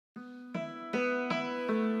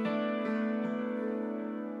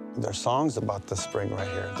There's songs about the spring right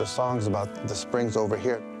here. There's songs about the springs over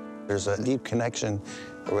here. There's a deep connection,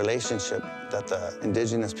 a relationship that the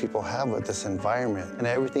indigenous people have with this environment, and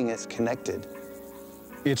everything is connected.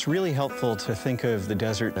 It's really helpful to think of the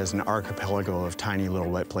desert as an archipelago of tiny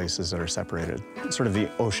little wet places that are separated, sort of the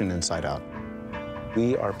ocean inside out.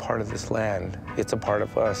 We are part of this land. It's a part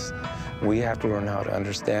of us. We have to learn how to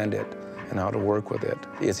understand it and how to work with it.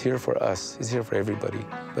 It's here for us. It's here for everybody.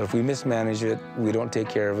 But if we mismanage it, we don't take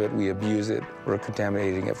care of it, we abuse it, we're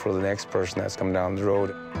contaminating it for the next person that's coming down the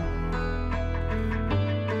road.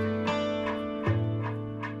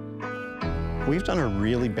 We've done a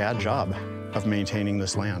really bad job of maintaining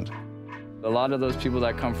this land. A lot of those people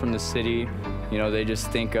that come from the city, you know, they just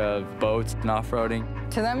think of boats and off-roading.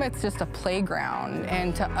 To them, it's just a playground,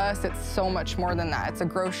 and to us, it's so much more than that. It's a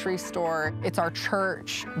grocery store, it's our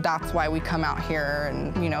church. That's why we come out here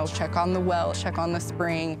and, you know, check on the well, check on the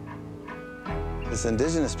spring. As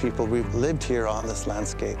indigenous people, we've lived here on this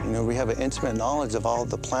landscape. You know, we have an intimate knowledge of all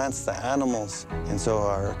the plants, the animals. And so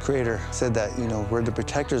our creator said that, you know, we're the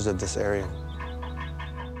protectors of this area.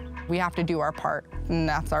 We have to do our part, and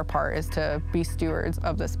that's our part, is to be stewards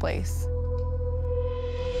of this place.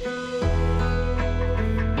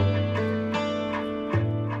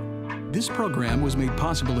 This program was made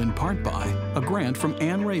possible in part by a grant from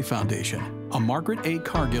Anne Ray Foundation, a Margaret A.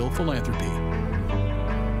 Cargill philanthropy.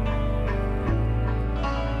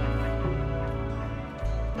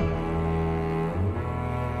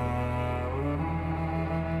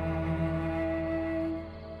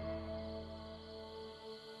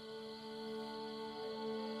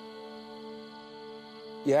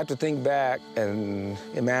 You have to think back and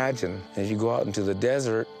imagine, as you go out into the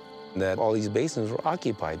desert, that all these basins were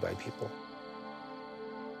occupied by people.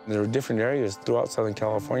 There were different areas throughout Southern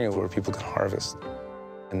California where people could harvest.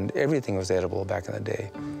 And everything was edible back in the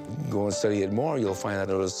day. Go and study it more, you'll find that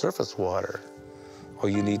it was surface water. All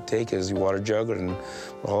you need to take is your water jug and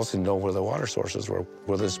also know where the water sources were,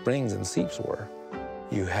 where the springs and seeps were.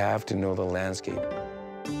 You have to know the landscape.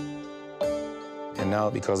 And now,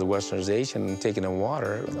 because of westernization taking in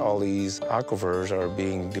water, all these aquifers are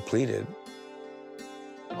being depleted.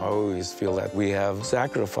 I always feel that we have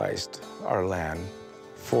sacrificed our land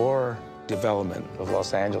for development of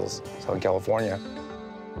Los Angeles, Southern California.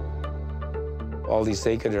 All these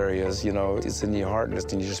sacred areas, you know, it's in your heart and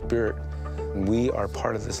it's in your spirit. And we are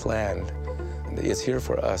part of this land. It's here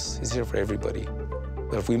for us. It's here for everybody.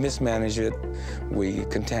 But if we mismanage it, we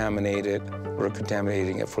contaminate it, we're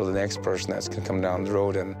contaminating it for the next person that's going to come down the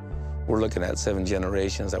road, and we're looking at 7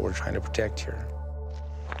 generations that we're trying to protect here.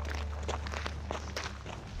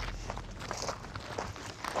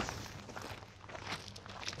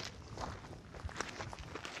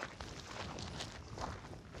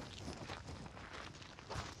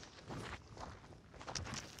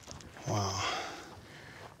 Wow.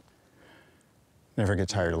 Never get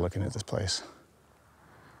tired of looking at this place.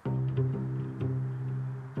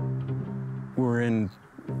 We're in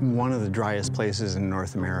one of the driest places in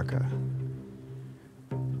North America.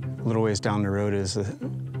 A little ways down the road is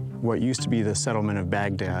what used to be the settlement of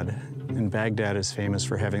Baghdad. And Baghdad is famous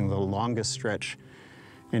for having the longest stretch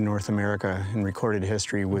in North America in recorded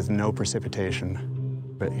history with no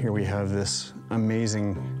precipitation. But here we have this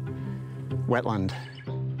amazing wetland.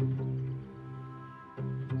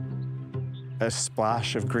 A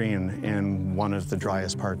splash of green in one of the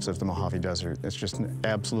driest parts of the Mojave Desert. It's just an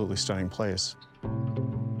absolutely stunning place.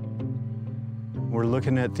 We're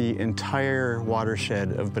looking at the entire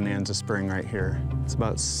watershed of Bonanza Spring right here. It's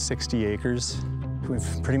about 60 acres. We've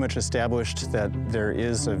pretty much established that there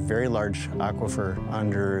is a very large aquifer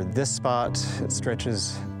under this spot. It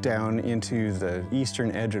stretches down into the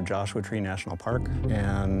eastern edge of Joshua Tree National Park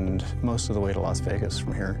and most of the way to Las Vegas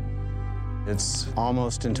from here. It's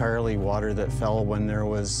almost entirely water that fell when there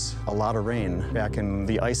was a lot of rain. Back in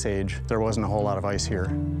the Ice Age, there wasn't a whole lot of ice here.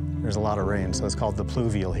 There's a lot of rain, so it's called the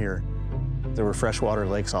pluvial here. There were freshwater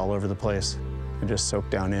lakes all over the place. It just soaked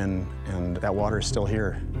down in, and that water is still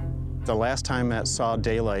here. The last time that saw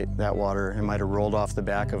daylight, that water, it might have rolled off the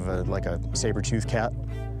back of like a saber-toothed cat,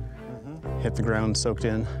 hit the ground, soaked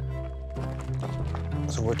in.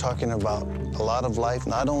 So we're talking about a lot of life,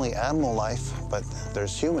 not only animal life, but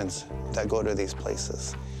there's humans that go to these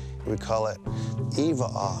places. We call it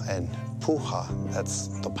Iva'a and Puha. That's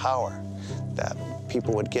the power that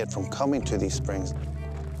people would get from coming to these springs.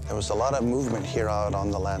 There was a lot of movement here out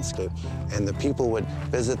on the landscape, and the people would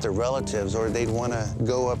visit their relatives, or they'd want to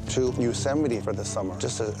go up to Yosemite for the summer,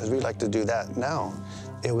 just as we like to do that now.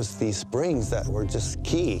 It was these springs that were just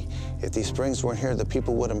key. If these springs weren't here, the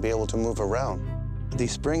people wouldn't be able to move around.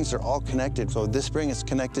 These springs are all connected. So this spring is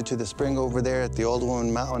connected to the spring over there at the Old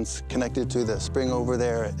Woman Mountains, connected to the spring over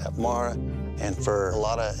there at Mara. And for a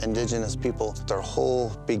lot of indigenous people, their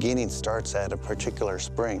whole beginning starts at a particular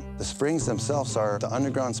spring. The springs themselves are the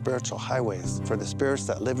underground spiritual highways for the spirits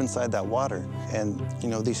that live inside that water. And, you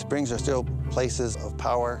know, these springs are still places of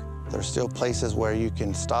power. They're still places where you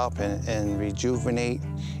can stop and rejuvenate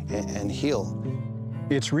and heal.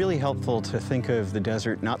 It's really helpful to think of the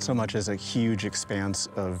desert not so much as a huge expanse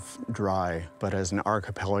of dry, but as an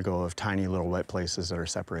archipelago of tiny little wet places that are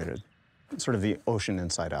separated. It's sort of the ocean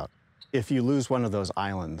inside out. If you lose one of those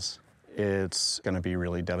islands, it's going to be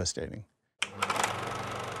really devastating.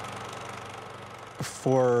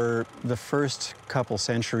 For the first couple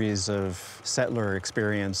centuries of settler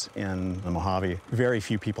experience in the Mojave, very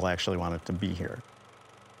few people actually wanted to be here.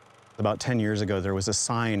 About 10 years ago, there was a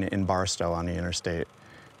sign in Barstow on the interstate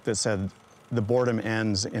that said, "The boredom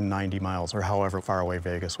ends in 90 miles," or however far away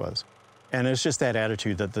Vegas was. And it's just that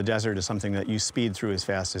attitude that the desert is something that you speed through as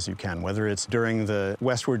fast as you can, whether it's during the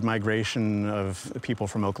westward migration of people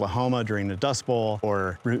from Oklahoma during the Dust Bowl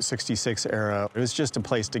or Route 66 era. It was just a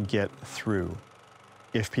place to get through.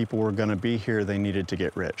 If people were going to be here, they needed to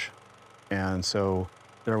get rich. And so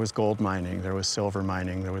there was gold mining, there was silver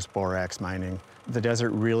mining, there was borax mining. The desert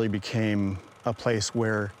really became a place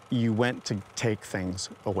where you went to take things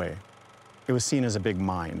away. It was seen as a big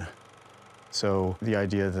mine. So the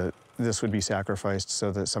idea that this would be sacrificed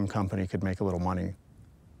so that some company could make a little money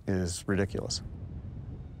is ridiculous.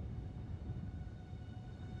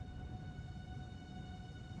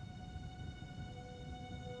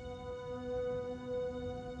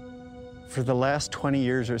 For the last 20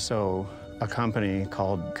 years or so, a company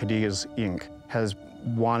called Cadiz Inc. has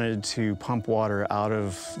wanted to pump water out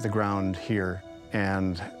of the ground here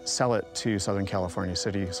and sell it to Southern California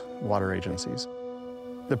cities' water agencies.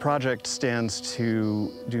 The project stands to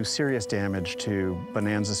do serious damage to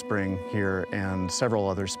Bonanza Spring here and several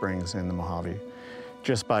other springs in the Mojave,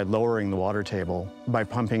 just by lowering the water table, by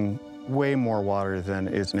pumping way more water than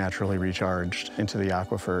is naturally recharged into the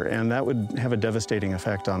aquifer. And that would have a devastating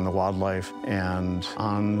effect on the wildlife and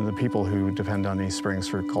on the people who depend on these springs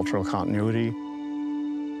for cultural continuity.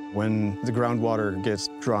 When the groundwater gets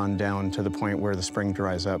drawn down to the point where the spring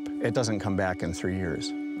dries up, it doesn't come back in 3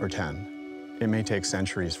 years or 10. It may take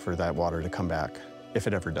centuries for that water to come back, if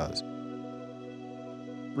it ever does.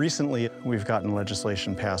 Recently, we've gotten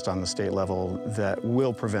legislation passed on the state level that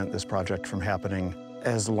will prevent this project from happening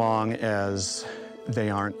as long as they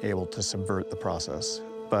aren't able to subvert the process.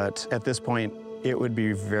 But at this point, it would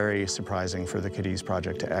be very surprising for the Cadiz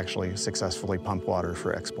project to actually successfully pump water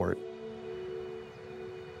for export.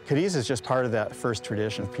 Cadiz is just part of that first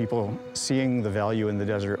tradition of people seeing the value in the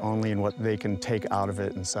desert only in what they can take out of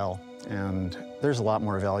it and sell. And there's a lot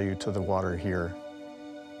more value to the water here.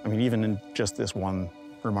 I mean, even in just this one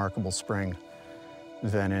remarkable spring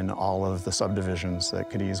than in all of the subdivisions that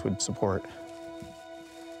Cadiz would support.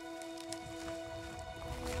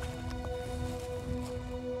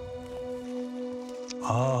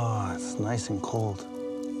 Oh, it's nice and cold.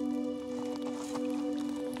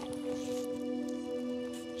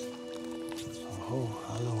 Oh,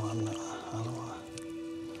 aloha, aloha.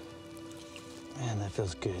 Man, that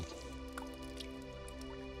feels good.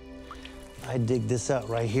 I dig this out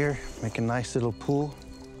right here, make a nice little pool.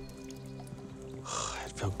 Oh,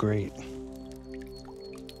 it felt great.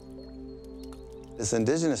 As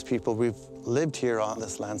indigenous people, we've lived here on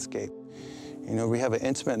this landscape. You know, we have an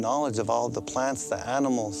intimate knowledge of all the plants, the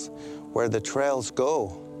animals, where the trails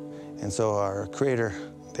go. And so our creator,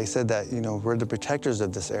 they said that, you know, we're the protectors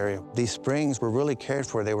of this area. These springs were really cared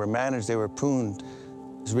for. They were managed, they were pruned.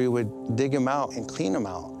 We would dig them out and clean them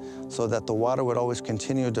out so that the water would always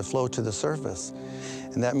continue to flow to the surface.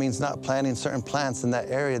 And that means not planting certain plants in that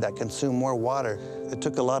area that consume more water. It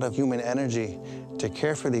took a lot of human energy to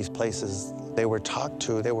care for these places. They were talked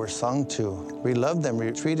to, they were sung to. We loved them,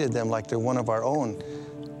 we treated them like they're one of our own.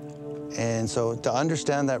 And so to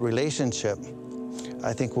understand that relationship,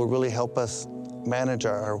 I think will really help us manage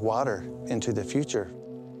our water into the future.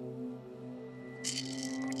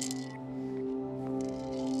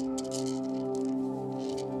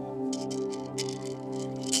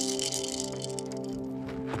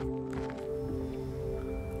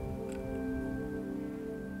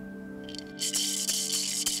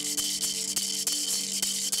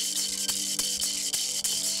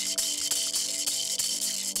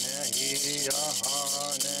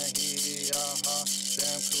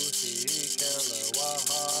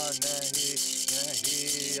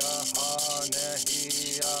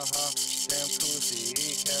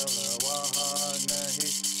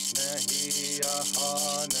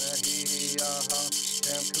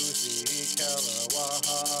 Oh,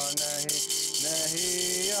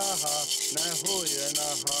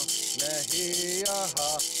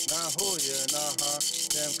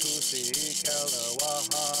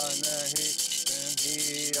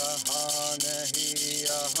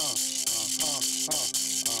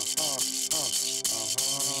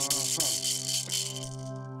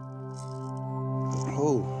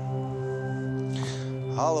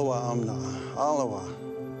 Aloha Amna, Aloha.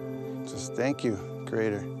 Just thank you,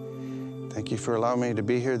 Creator. Thank you for allowing me to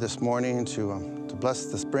be here this morning to bless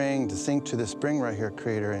the spring, to sing to the spring right here,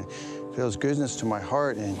 Creator, and it feels goodness to my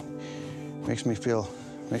heart and makes me feel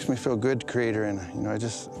good, Creator. And I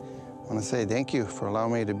just want to say thank you for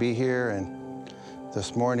allowing me to be here and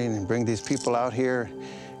this morning and bring these people out here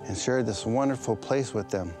and share this wonderful place with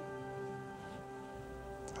them.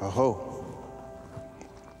 Aho.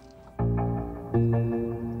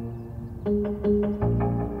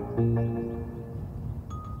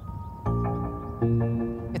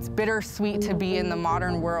 It's bittersweet to be in the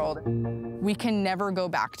modern world. We can never go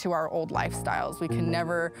back to our old lifestyles. We can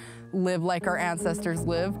never live like our ancestors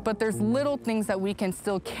lived, but there's little things that we can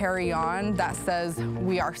still carry on that says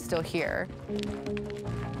we are still here.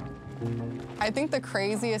 I think the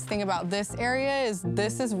craziest thing about this area is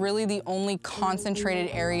this is really the only concentrated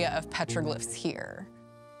area of petroglyphs here.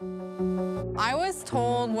 I was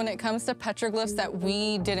told when it comes to petroglyphs that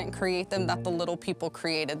we didn't create them, that the little people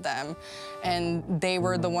created them. And they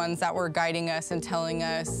were the ones that were guiding us and telling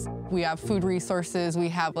us we have food resources, we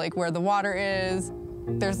have like where the water is.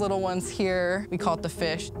 There's little ones here, we call it the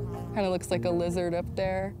fish. Kind of looks like a lizard up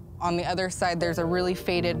there. On the other side, there's a really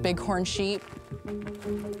faded bighorn sheep.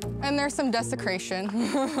 And there's some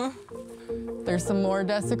desecration. There's some more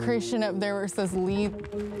desecration up there where it says leave.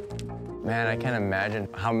 Man, I can't imagine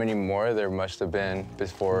how many more there must have been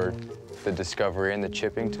before the discovery and the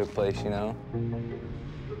chipping took place, you know?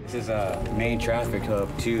 This is a main traffic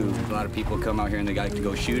hub, too. A lot of people come out here and they like to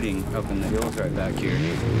go shooting up in the hills right back here.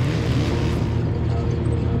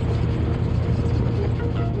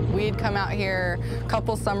 We had come out here a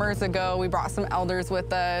couple summers ago. We brought some elders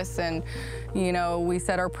with us and, we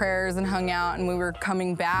said our prayers and hung out, and we were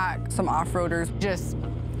coming back. Some off-roaders just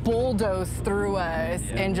bulldozed through us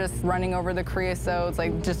and just running over the creosotes,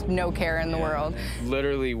 like just no care in the world.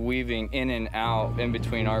 Literally weaving in and out in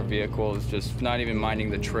between our vehicles, just not even minding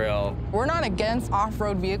the trail. We're not against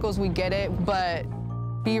off-road vehicles, we get it, but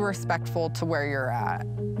be respectful to where you're at.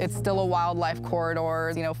 It's still a wildlife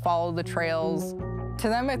corridor, follow the trails. To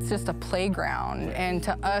them, it's just a playground, and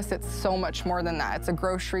to us, it's so much more than that. It's a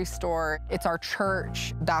grocery store, it's our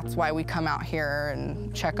church. That's why we come out here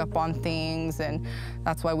and check up on things, and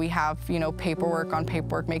that's why we have, paperwork on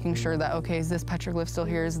paperwork, making sure that, okay, is this petroglyph still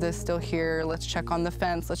here? Is this still here? Let's check on the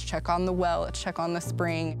fence, let's check on the well, let's check on the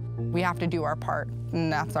spring. We have to do our part,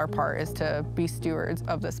 and that's our part, is to be stewards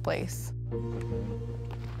of this place.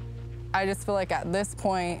 I just feel like at this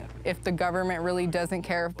point, if the government really doesn't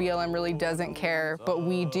care, if BLM really doesn't care, but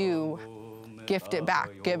we do, gift it back,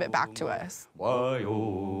 give it back to us.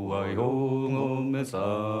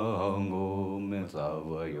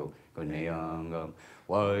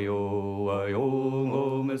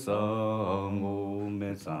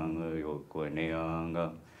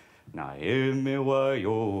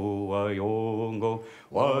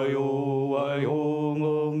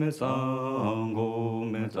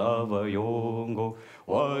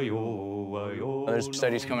 There's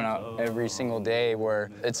studies coming out every single day where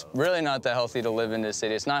it's really not that healthy to live in this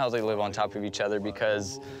city. It's not healthy to live on top of each other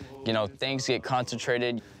because, things get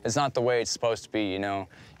concentrated. It's not the way it's supposed to be,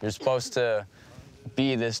 You're supposed to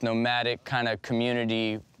be this nomadic kind of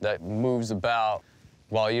community that moves about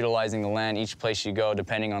while utilizing the land each place you go,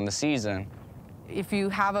 depending on the season. If you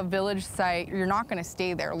have a village site, you're not gonna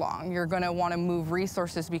stay there long. You're gonna wanna move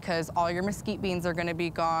resources because all your mesquite beans are gonna be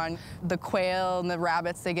gone. The quail and the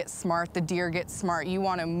rabbits, they get smart, the deer get smart. You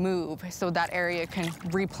wanna move so that area can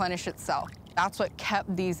replenish itself. That's what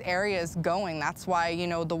kept these areas going. That's why,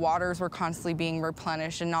 the waters were constantly being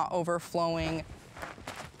replenished and not overflowing.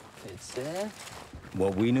 It's there.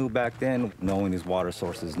 what we knew back then, knowing these water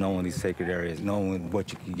sources, knowing these sacred areas, knowing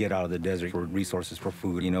what you could get out of the desert for resources for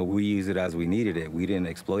food, we use it as we needed it. We didn't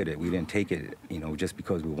exploit it. We didn't take it, just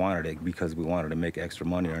because we wanted it, because we wanted to make extra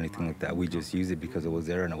money or anything like that. We just used it because it was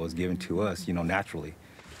there and it was given to us, naturally.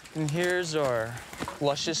 And here's our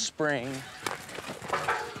luscious spring.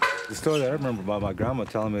 The story that I remember about my grandma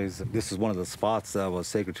telling me is this is one of the spots that was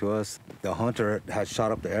sacred to us. The hunter had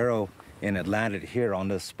shot up the arrow and it landed here on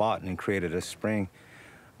this spot and created a spring.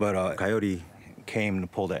 But a coyote came to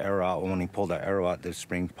pull the arrow out, and when he pulled that arrow out, this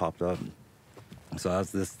spring popped up. So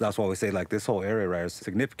that's why we say, this whole area right is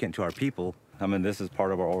significant to our people. I mean, this is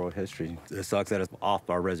part of our oral history. It sucks that it's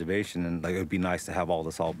off our reservation, and like, it'd be nice to have all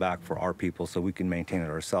this all back for our people so we can maintain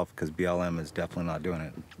it ourselves, because BLM is definitely not doing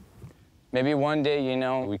it. Maybe one day, you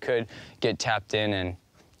know, we could get tapped in and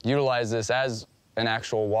utilize this as an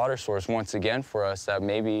actual water source once again for us, that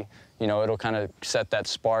maybe, you know, it'll kind of set that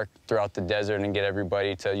spark throughout the desert and get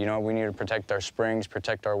everybody to, you know, we need to protect our springs,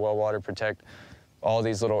 protect our well water, protect all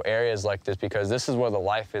these little areas like this, because this is where the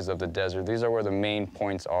life is of the desert. These are where the main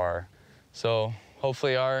points are. So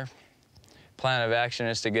hopefully our plan of action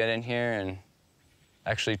is to get in here and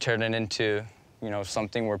actually turn it into, you know,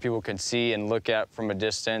 something where people can see and look at from a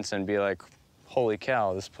distance and be like, holy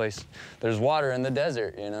cow, this place, there's water in the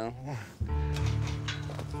desert, you know?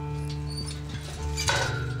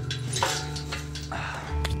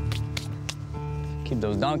 Keep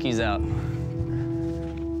those donkeys out.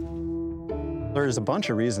 There's a bunch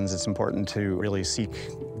of reasons it's important to really seek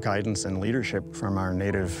guidance and leadership from our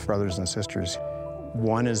Native brothers and sisters.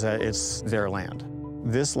 One is that it's their land.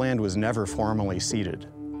 This land was never formally ceded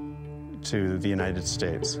to the United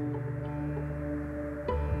States.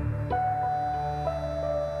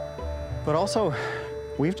 But also,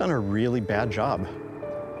 we've done a really bad job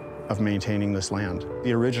of maintaining this land.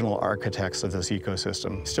 The original architects of this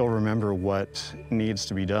ecosystem still remember what needs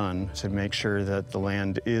to be done to make sure that the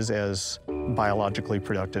land is as biologically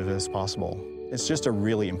productive as possible. It's just a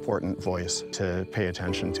really important voice to pay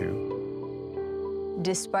attention to.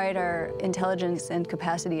 Despite our intelligence and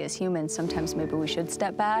capacity as humans, sometimes maybe we should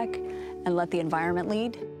step back and let the environment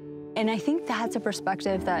lead. And I think that's a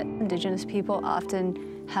perspective that Indigenous people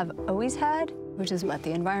often have always had, which is let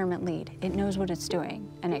the environment lead. It knows what it's doing,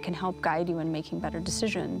 and it can help guide you in making better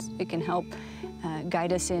decisions. It can help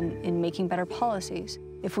guide us in making better policies.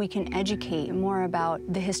 If we can educate more about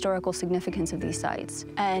the historical significance of these sites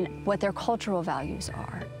and what their cultural values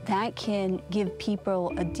are, that can give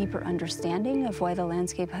people a deeper understanding of why the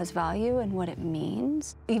landscape has value and what it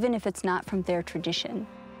means, even if it's not from their tradition.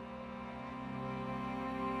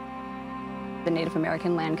 The Native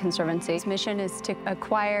American Land Conservancy's mission is to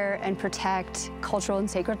acquire and protect cultural and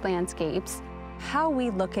sacred landscapes. How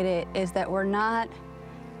we look at it is that we're not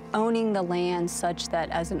owning the land such that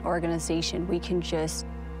as an organization we can just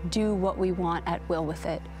do what we want at will with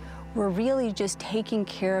it. We're really just taking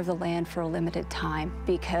care of the land for a limited time,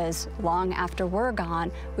 because long after we're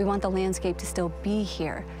gone, we want the landscape to still be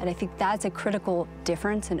here. And I think that's a critical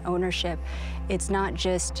difference in ownership. It's not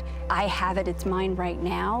just, I have it, it's mine right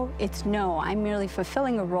now. It's no, I'm merely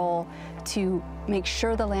fulfilling a role to make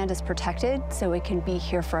sure the land is protected so it can be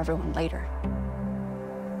here for everyone later.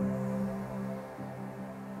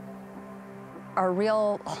 Our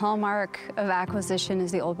real hallmark of acquisition is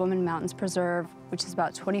the Old Woman Mountains Preserve, which is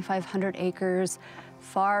about 2,500 acres,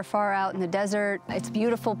 far, far out in the desert. It's a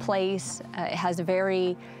beautiful place. It has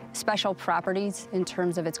very special properties in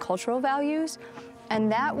terms of its cultural values. And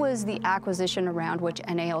that was the acquisition around which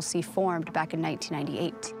NALC formed back in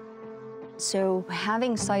 1998. So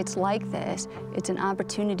having sites like this, it's an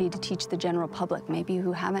opportunity to teach the general public, maybe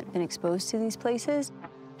who haven't been exposed to these places,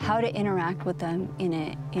 how to interact with them in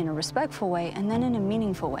a respectful way and then in a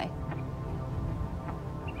meaningful way.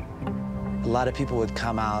 A lot of people would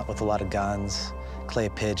come out with a lot of guns, clay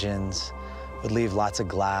pigeons, would leave lots of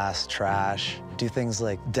glass, trash, do things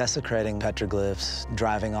like desecrating petroglyphs,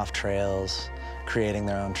 driving off trails, creating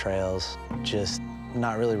their own trails, just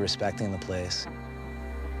not really respecting the place.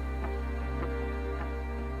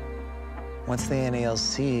 Once the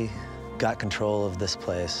NALC got control of this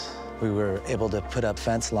place, we were able to put up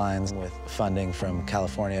fence lines with funding from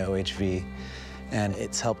California OHV, and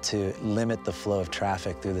it's helped to limit the flow of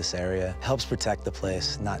traffic through this area. Helps protect the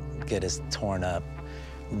place, not get as torn up.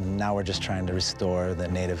 Now we're just trying to restore the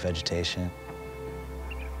native vegetation.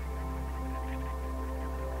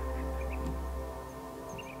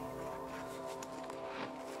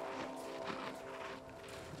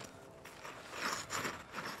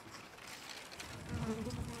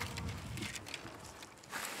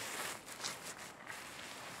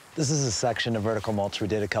 This is a section of vertical mulch we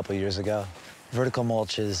did a couple years ago. Vertical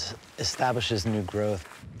mulch establishes new growth.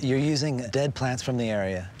 You're using dead plants from the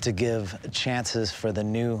area to give chances for the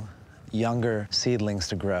new, younger seedlings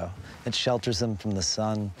to grow. It shelters them from the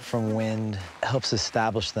sun, from wind, helps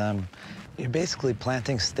establish them. You're basically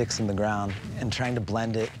planting sticks in the ground and trying to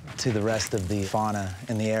blend it to the rest of the fauna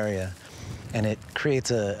in the area. And it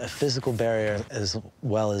creates a physical barrier as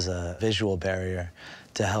well as a visual barrier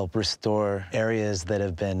to help restore areas that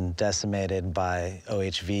have been decimated by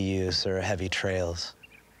OHV use or heavy trails.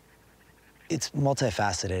 It's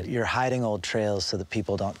multifaceted. You're hiding old trails so that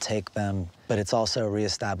people don't take them, but it's also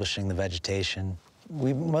reestablishing the vegetation.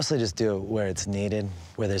 We mostly just do it where it's needed,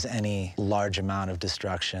 where there's any large amount of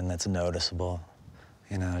destruction that's noticeable.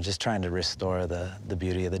 You know, just trying to restore the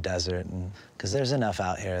beauty of the desert, and because there's enough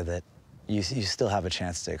out here that you still have a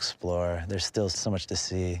chance to explore. There's still so much to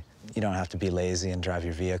see. You don't have to be lazy and drive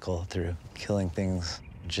your vehicle through killing things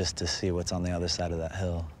just to see what's on the other side of that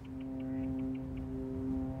hill.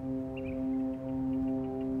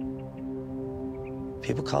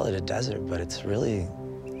 People call it a desert, but it's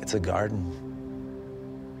a garden.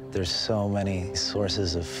 There's so many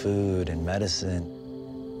sources of food and medicine.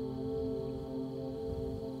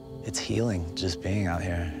 It's healing just being out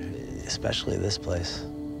here, especially this place.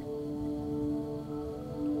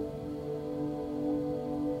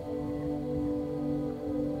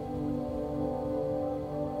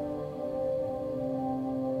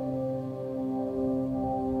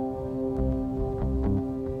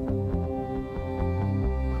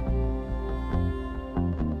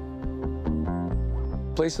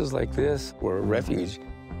 Places like this were a refuge.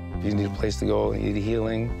 If you need a place to go and need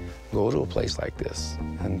healing, go to a place like this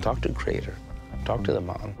and talk to the Creator, talk to the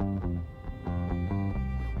mountain.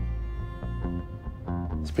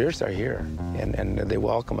 Spirits are here, and they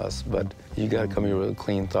welcome us, but you got to come here with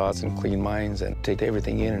clean thoughts and clean minds and take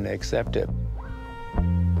everything in and accept it.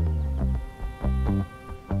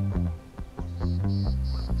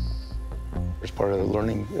 It's part of the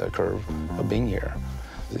learning curve of being here,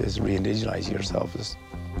 is re-indigenize yourself, is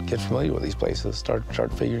get familiar with these places, start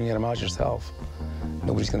figuring them out yourself.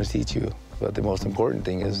 Nobody's going to teach you, but the most important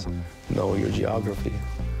thing is know your geography,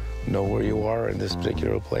 know where you are in this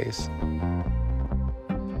particular place.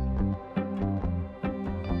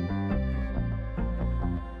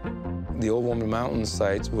 The Old Woman Mountain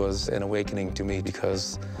sites was an awakening to me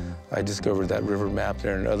because I discovered that river map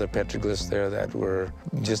there and other petroglyphs there that were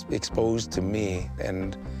just exposed to me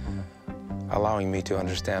and allowing me to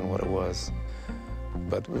understand what it was.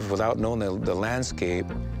 But without knowing the landscape,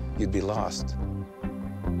 you'd be lost.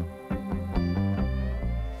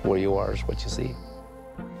 Where you are is what you see.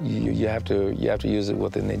 You have to use it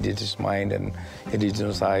with an indigenous mind and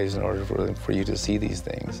indigenous eyes in order for you to see these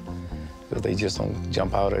things. Because they just don't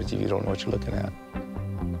jump out at you if you don't know what you're looking at.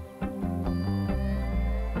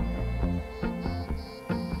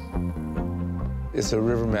 It's a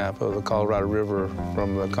river map of the Colorado River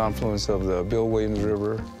from the confluence of the Bill Williams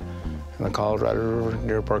River and the Colorado River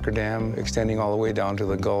near Parker Dam, extending all the way down to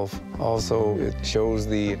the Gulf. Also, it shows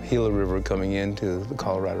the Gila River coming into the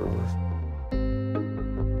Colorado River.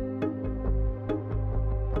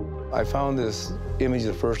 I found this image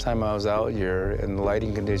the first time I was out here, and the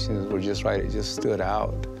lighting conditions were just right. It just stood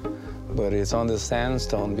out. But it's on the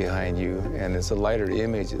sandstone behind you, and it's a lighter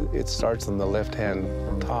image. It starts on the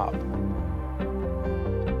left-hand top.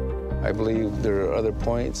 I believe there are other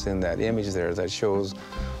points in that image there that shows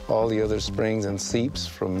all the other springs and seeps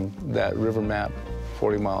from that river map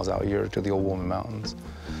 40 miles out here to the Old Woman Mountains.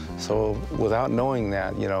 So without knowing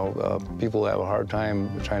that, you know, people have a hard time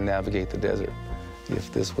trying to navigate the desert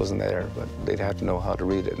if this wasn't there, but they'd have to know how to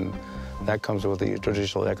read it. And that comes with the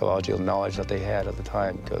traditional ecological knowledge that they had at the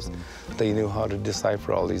time, because they knew how to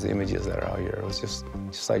decipher all these images that are out here. It was just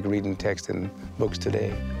like reading text in books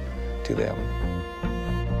today to them.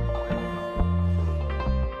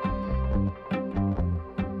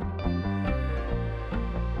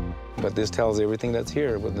 But this tells everything that's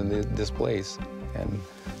here within this place. And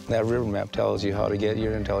that river map tells you how to get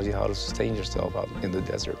here and tells you how to sustain yourself out in the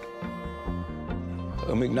desert.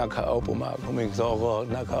 It's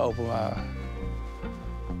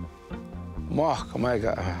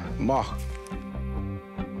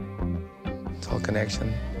all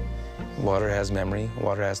connection. Water has memory,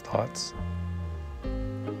 water has thoughts.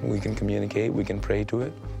 We can communicate, we can pray to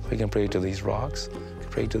it. We can pray to these rocks,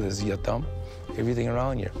 pray to this yatam, everything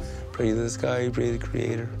around you. Pray to the sky, pray to the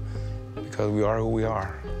Creator, because we are who we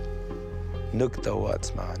are. Nuk the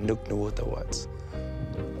what's, ma, nuk the what's.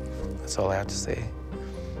 That's all I have to say.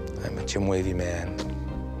 I'm a Chimwavy man.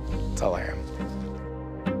 That's all I am.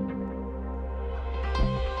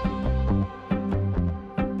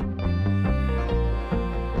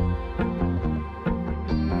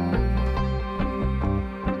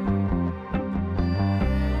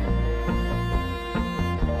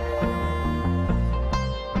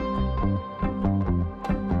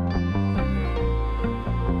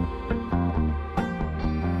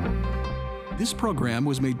 This program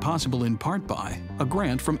was made possible in part by a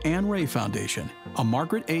grant from Anne Ray Foundation, a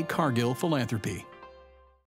Margaret A. Cargill philanthropy.